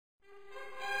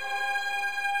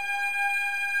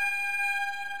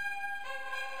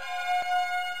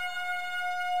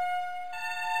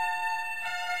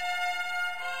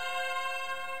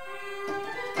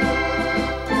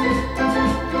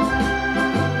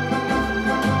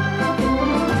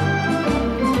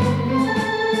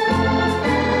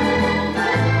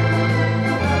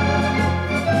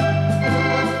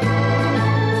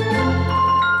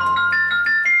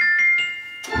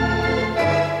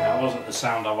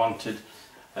wanted,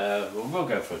 we'll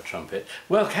go for a trumpet.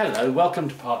 Well, hello, welcome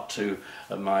to part 2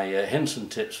 of my hints and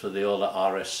tips for the Orla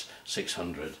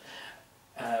RS600.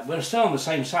 We're still on the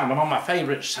same sound. I'm on my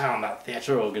favourite sound, that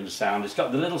theatre organ sound. It's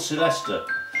got the little Celesta.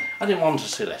 I didn't want a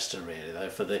Celesta really though,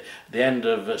 for the end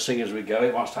of Sing As We Go.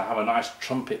 It wants to have a nice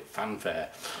trumpet fanfare.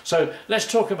 So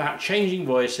let's talk about changing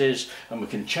voices, and we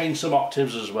can change some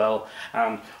octaves as well,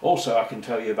 and also I can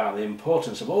tell you about the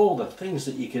importance of all the things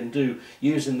that you can do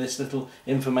using this little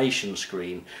information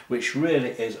screen, which really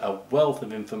is a wealth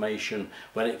of information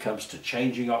when it comes to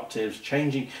changing octaves,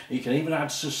 you can even add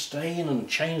sustain and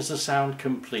change the sound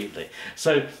completely.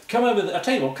 So come over, I'll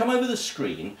tell you what, come over the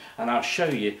screen and I'll show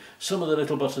you some of the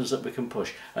little buttons that we can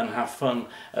push and have fun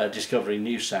discovering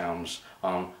new sounds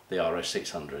on the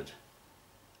RS600.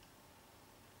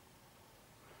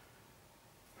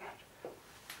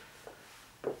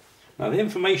 Now the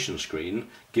information screen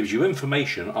gives you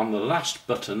information on the last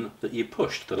button that you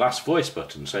pushed, the last voice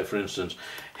button. So for instance,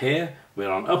 here we're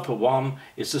on upper 1,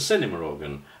 it's the cinema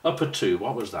organ. Upper 2,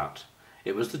 what was that?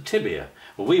 It was the tibia.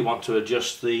 Well, we want to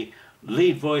adjust the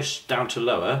lead voice down to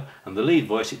lower, and the lead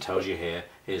voice, it tells you here,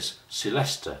 is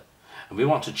Celesta. And we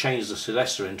want to change the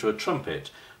Celesta into a trumpet.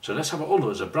 So let's have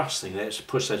there's a brass thing there. It's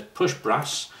push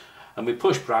brass, and we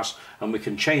push brass, and we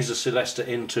can change the Celesta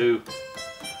into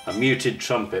a muted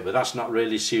trumpet, but that's not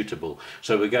really suitable.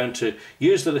 So we're going to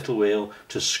use the little wheel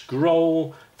to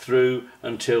scroll through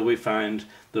until we find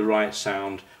the right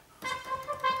sound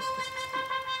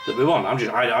that we want.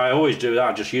 I always do that.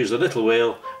 I just use the little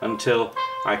wheel until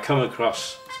I come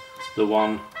across the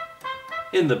one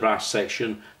in the brass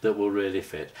section that will really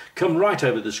fit. Come right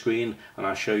over the screen and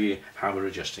I'll show you how we're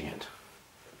adjusting it.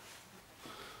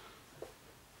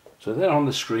 So there on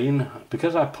the screen,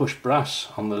 because I push brass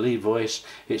on the lead voice,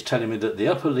 it's telling me that the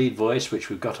upper lead voice, which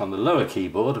we've got on the lower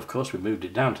keyboard, of course we moved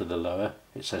it down to the lower,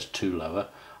 it says 2 lower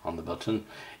on the button,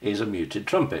 is a muted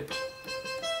trumpet.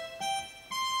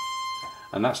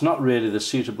 And that's not really the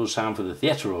suitable sound for the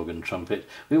theatre organ trumpet.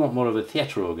 We want more of a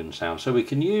theatre organ sound. So we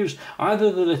can use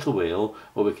either the little wheel,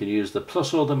 or we can use the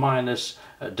plus or the minus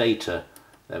data.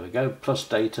 There we go, plus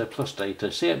data, plus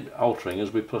data. See it altering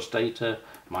as we plus data,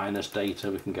 minus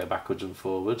data. We can go backwards and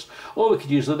forwards. Or we could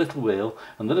use the little wheel,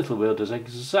 and the little wheel does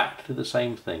exactly the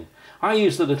same thing. I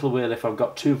use the little wheel if I've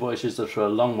got 2 voices that are a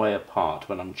long way apart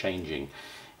when I'm changing.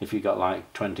 If you've got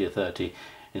like 20 or 30,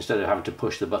 instead of having to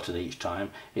push the button each time,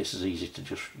 it's as easy to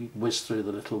just whiz through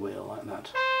the little wheel like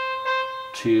that.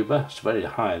 Tuba, it's very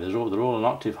high, they're all an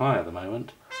octave high at the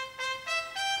moment.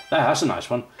 There, that's a nice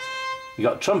one. You've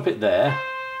got trumpet there,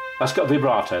 that's got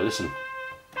vibrato, listen.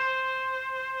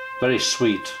 Very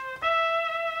sweet.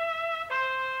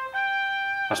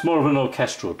 That's more of an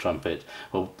orchestral trumpet.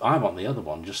 Well, I want the other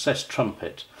one, just says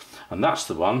trumpet. And that's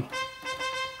the one.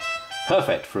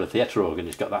 Perfect for a theatre organ.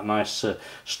 It's got that nice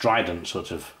strident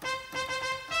sort of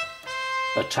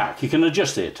attack. You can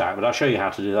adjust the attack, but I'll show you how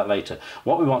to do that later.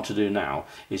 What we want to do now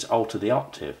is alter the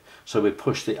octave. So we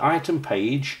push the item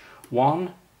page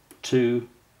 1, 2,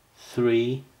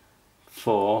 3,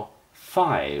 4,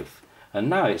 5, and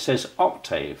now it says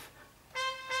octave.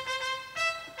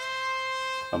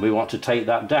 And we want to take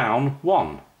that down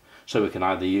 1. So we can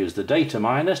either use the data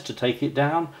minus to take it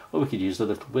down, or we could use the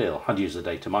little wheel. I'd use the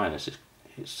data minus,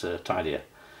 it's tidier.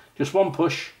 Just 1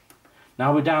 push,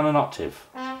 now we're down an octave.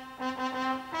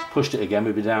 Pushed it again,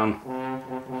 we'd be down,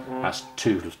 that's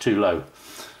too low.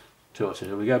 2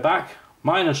 octaves, we go back,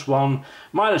 minus 1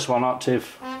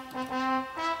 octave.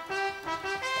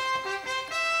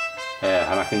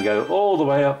 Yeah, and I can go all the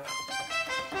way up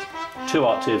 2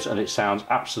 octaves and it sounds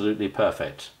absolutely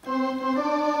perfect.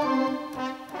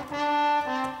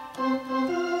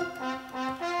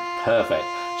 Perfect.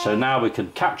 So now we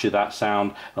can capture that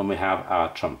sound and we have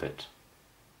our trumpet.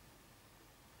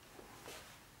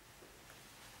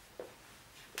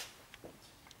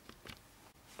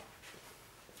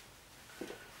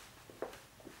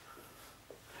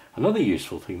 Another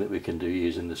useful thing that we can do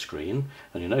using the screen,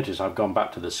 and you notice I've gone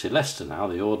back to the Celesta now,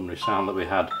 the ordinary sound that we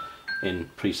had in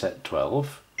preset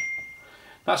 12.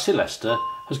 That Celesta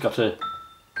has got a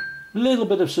little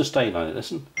bit of sustain on it,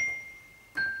 listen.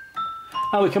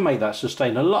 Now we can make that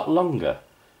sustain a lot longer,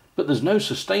 but there's no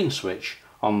sustain switch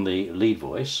on the lead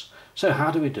voice, so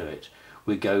how do we do it?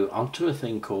 We go onto a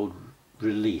thing called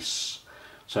release.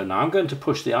 So now I'm going to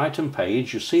push the item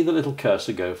page. You see the little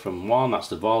cursor go from 1, that's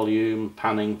the volume,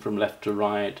 panning from left to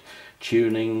right,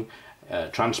 tuning,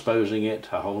 transposing it,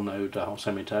 a whole note, a whole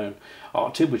semitone,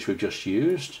 octave, which we've just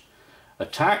used,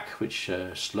 attack, which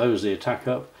slows the attack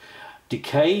up,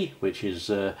 decay, which is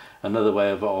another way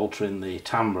of altering the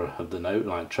timbre of the note,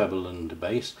 like treble and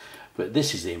bass, but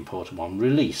this is the important one,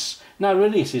 release. Now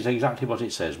release is exactly what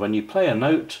it says. When you play a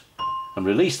note and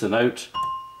release the note,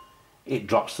 it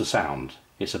drops the sound.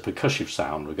 It's a percussive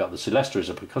sound. We've got the celesta as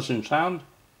a percussion sound,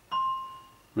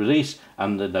 release,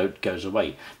 and the note goes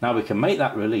away. Now we can make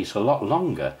that release a lot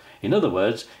longer. In other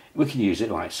words, we can use it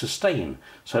like sustain.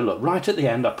 So look, right at the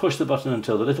end I push the button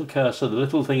until the little cursor, the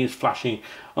little thing is flashing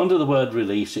under the word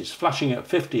release. It's flashing at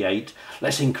 58.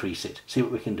 Let's increase it, see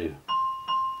what we can do.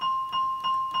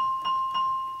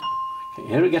 Can you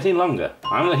hear it getting longer?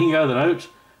 I'm letting go of the note.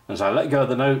 As I let go of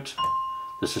the note,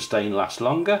 the sustain lasts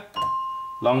longer,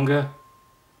 longer,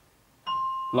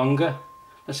 longer.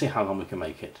 Let's see how long we can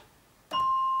make it.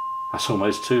 That's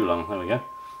almost too long. There we go.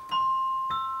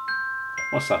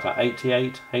 What's that, at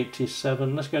 88,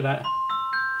 87? Let's go down.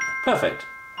 Perfect.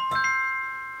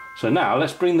 So now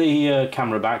let's bring the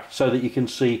camera back so that you can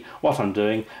see what I'm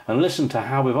doing and listen to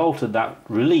how we've altered that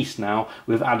release now.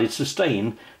 We've added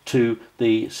sustain to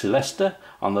the celesta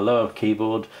on the lower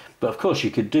keyboard, but of course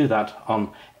you could do that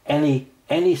on any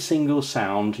single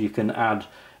sound you can add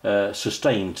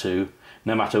sustain to,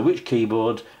 no matter which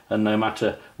keyboard and no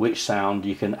matter which sound.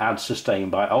 You can add sustain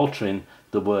by altering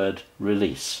the word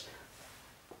release.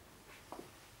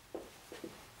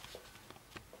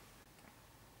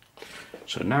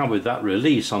 So now with that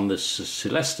release on the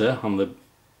celesta, on the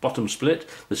bottom split,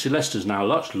 the celesta is now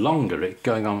much longer. It's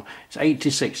going on, it's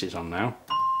 86 it's on now.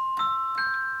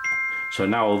 So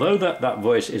now although that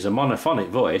voice is a monophonic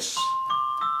voice,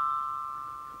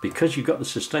 because you've got the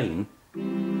sustain,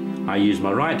 I use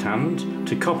my right hand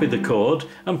to copy the chord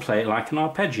and play it like an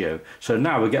arpeggio. So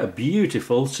now we get a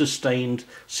beautiful sustained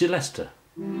celesta.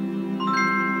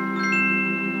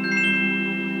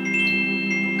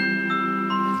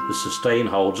 The sustain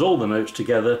holds all the notes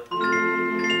together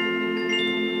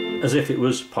as if it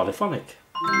was polyphonic.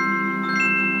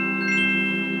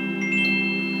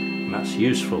 And that's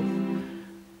useful.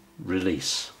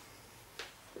 Release.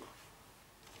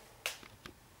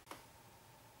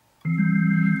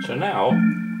 So now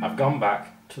I've gone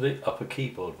back to the upper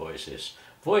keyboard voices.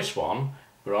 Voice 1,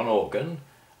 we're on organ,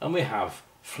 and we have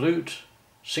flute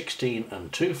 16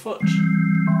 and 2 foot,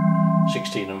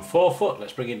 16 and 4 foot,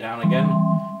 let's bring it down again,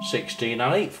 16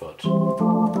 and 8 foot.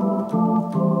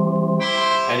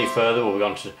 Any further, well,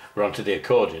 we're on to the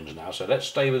accordions now, so let's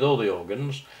stay with all the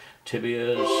organs,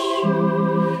 tibias.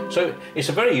 So it's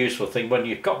a very useful thing when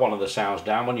you've got one of the sounds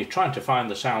down, when you're trying to find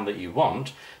the sound that you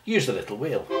want, use the little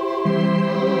wheel.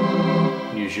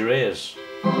 Use your ears.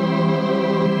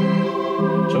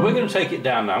 So we're going to take it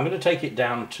down now. I'm going to take it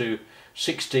down to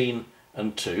 16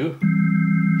 and 2.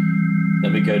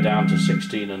 Then we go down to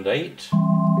 16 and 8. Let's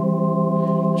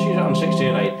use it on 16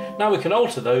 and 8. Now we can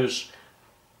alter those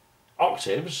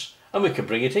octaves and we can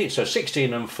bring it in. So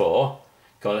 16 and 4.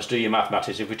 Go on, let's do your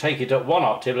mathematics. If we take it up one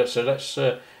octave, let's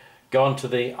go on to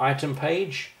the item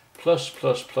page. Plus,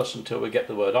 plus, plus until we get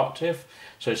the word octave.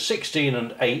 So 16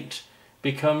 and 8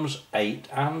 becomes 8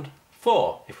 and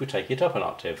 4 if we take it up an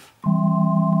octave.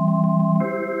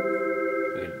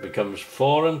 It becomes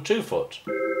 4 and 2 foot.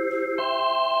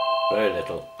 Very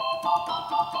little.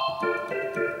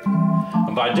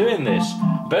 And by doing this,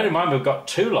 bear in mind we've got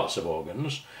 2 lots of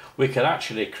organs, we can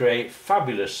actually create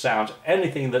fabulous sounds.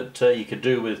 Anything that you could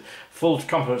do with full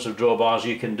complements of drawbars,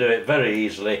 you can do it very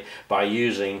easily by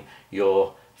using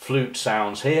your flute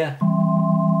sounds here.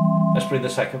 Let's bring the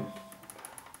second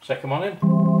one in.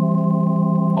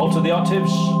 Alter the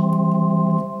octaves.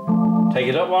 Take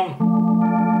it up one.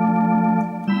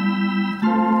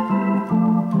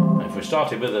 And if we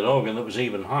started with an organ that was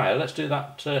even higher, let's do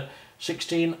that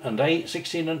 16 and 8,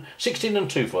 16 and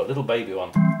 2 foot, little baby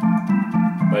one.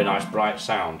 Very nice bright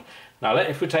sound. Now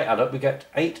if we take that up, we get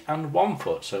 8 and 1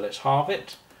 foot. So let's halve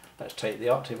it. Let's take the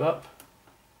octave up.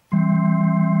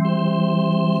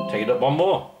 Take it up one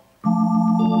more.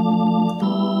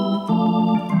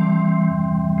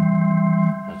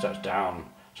 And that's down.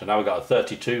 So now we've got a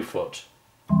 32 foot.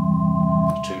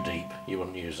 It's too deep. You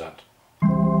wouldn't use that.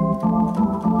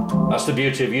 That's the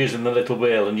beauty of using the little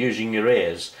wheel and using your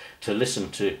ears to listen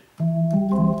to.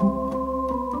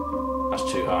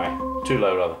 That's too high. Too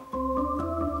low rather.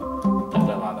 I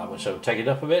don't like that one. So take it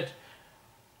up a bit.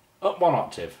 Up one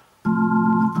octave.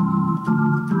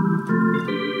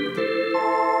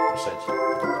 That's it.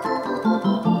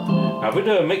 Now if we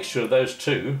do a mixture of those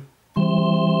two,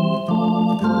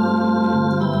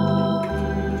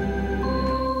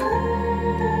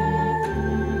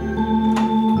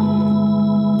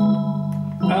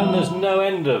 and there's no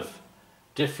end of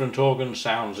different organ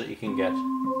sounds that you can get.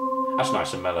 That's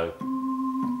nice and mellow.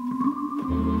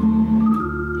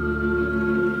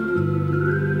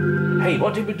 Hey,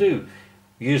 what did we do?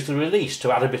 use the release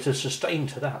to add a bit of sustain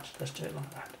to that. Let's do it like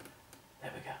that.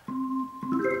 There we go.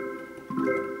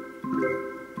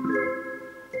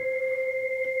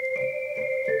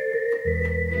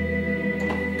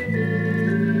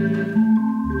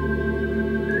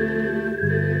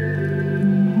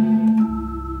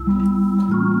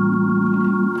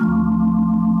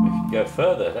 Go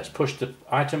further. Let's push the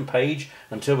item page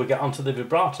until we get onto the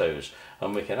vibratos,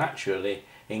 and we can actually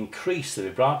increase the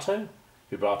vibrato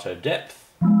depth,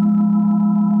 and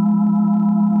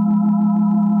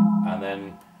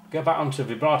then go back onto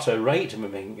vibrato rate, and we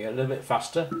can get a little bit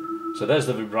faster. So there's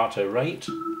the vibrato rate,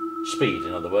 speed,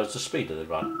 in other words, the speed of the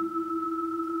vibrato.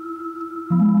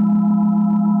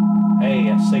 Hey,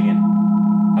 it's singing.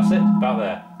 That's it, about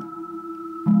there.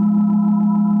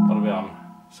 What are we on?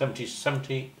 70,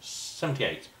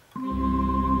 78.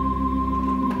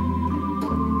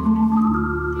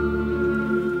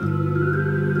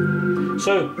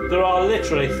 So there are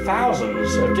literally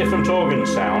thousands of different organ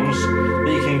sounds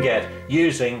that you can get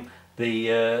using the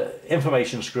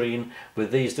information screen with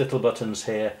these little buttons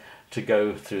here to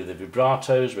go through the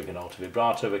vibratos. We can alter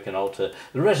vibrato, we can alter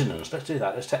the resonance. Let's do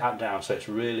that. Let's take that down so it's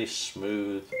really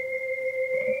smooth,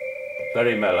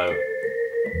 very mellow.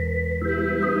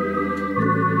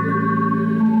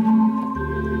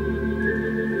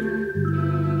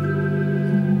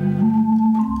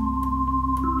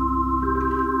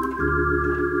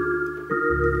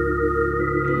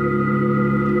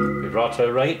 Vibrato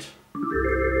rate,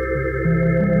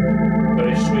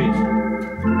 very sweet.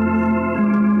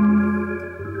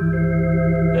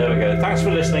 There we go. Thanks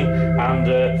for listening, and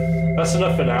that's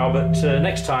enough for now, but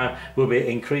next time we'll be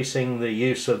increasing the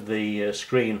use of the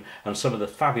screen and some of the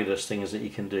fabulous things that you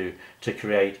can do to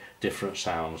create different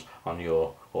sounds on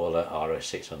your Orla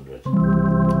RS600.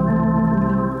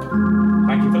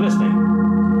 Thank you for listening.